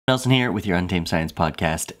Nelson here with your Untamed Science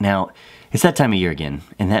podcast. Now, it's that time of year again,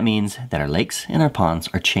 and that means that our lakes and our ponds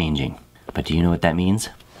are changing. But do you know what that means?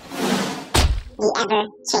 The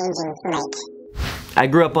ever-changing lake. I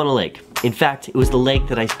grew up on a lake. In fact, it was the lake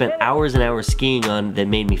that I spent hours and hours skiing on that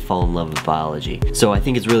made me fall in love with biology. So I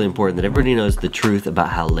think it's really important that everybody knows the truth about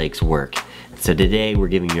how lakes work. So today we're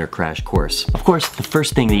giving you a crash course. Of course, the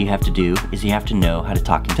first thing that you have to do is you have to know how to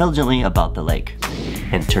talk intelligently about the lake.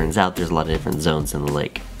 And it turns out there's a lot of different zones in the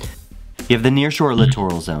lake. You have the nearshore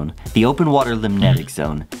littoral zone, the open water limnetic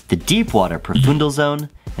zone, the deep water profundal zone,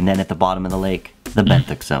 and then at the bottom of the lake, the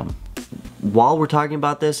benthic zone. While we're talking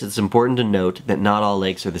about this, it's important to note that not all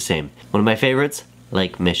lakes are the same. One of my favorites,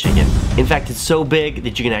 Lake Michigan. In fact, it's so big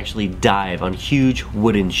that you can actually dive on huge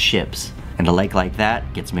wooden ships. And a lake like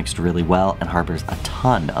that gets mixed really well and harbors a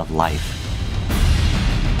ton of life.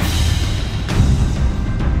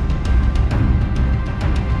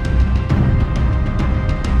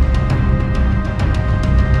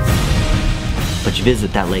 But you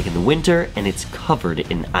visit that lake in the winter and it's covered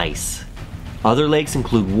in ice. Other lakes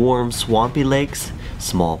include warm, swampy lakes,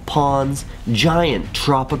 small ponds, giant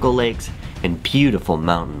tropical lakes, and beautiful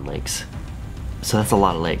mountain lakes. So that's a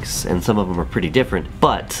lot of lakes, and some of them are pretty different.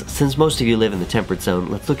 But since most of you live in the temperate zone,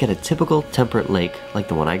 let's look at a typical temperate lake like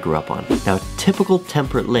the one I grew up on. Now, a typical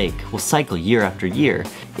temperate lake will cycle year after year.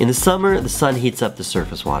 In the summer, the sun heats up the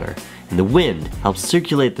surface water, and the wind helps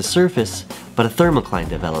circulate the surface, but a thermocline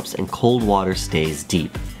develops and cold water stays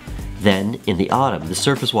deep. Then, in the autumn, the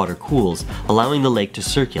surface water cools, allowing the lake to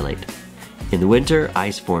circulate. In the winter,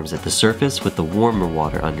 ice forms at the surface with the warmer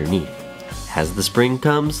water underneath. As the spring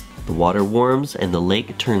comes, the water warms and the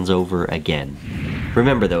lake turns over again.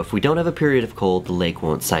 Remember though, if we don't have a period of cold, the lake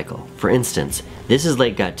won't cycle. For instance, this is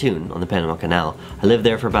Lake Gatun on the Panama Canal. I lived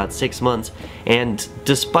there for about 6 months, and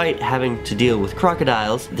despite having to deal with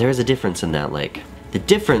crocodiles, there is a difference in that lake. The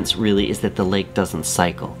difference really is that the lake doesn't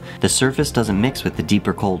cycle. The surface doesn't mix with the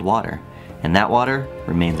deeper cold water, and that water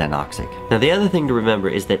remains anoxic. Now the other thing to remember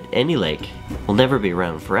is that any lake will never be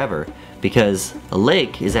around forever, because a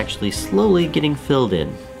lake is actually slowly getting filled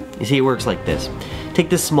in. You see, it works like this.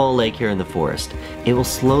 Take this small lake here in the forest. It will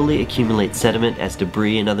slowly accumulate sediment as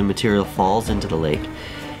debris and other material falls into the lake,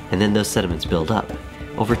 and then those sediments build up.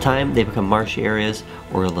 Over time, they become marshy areas,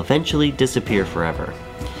 or will eventually disappear forever.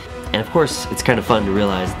 And of course, it's kind of fun to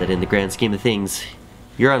realize that in the grand scheme of things,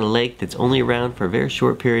 you're on a lake that's only around for a very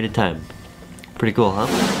short period of time. Pretty cool,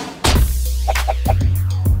 huh?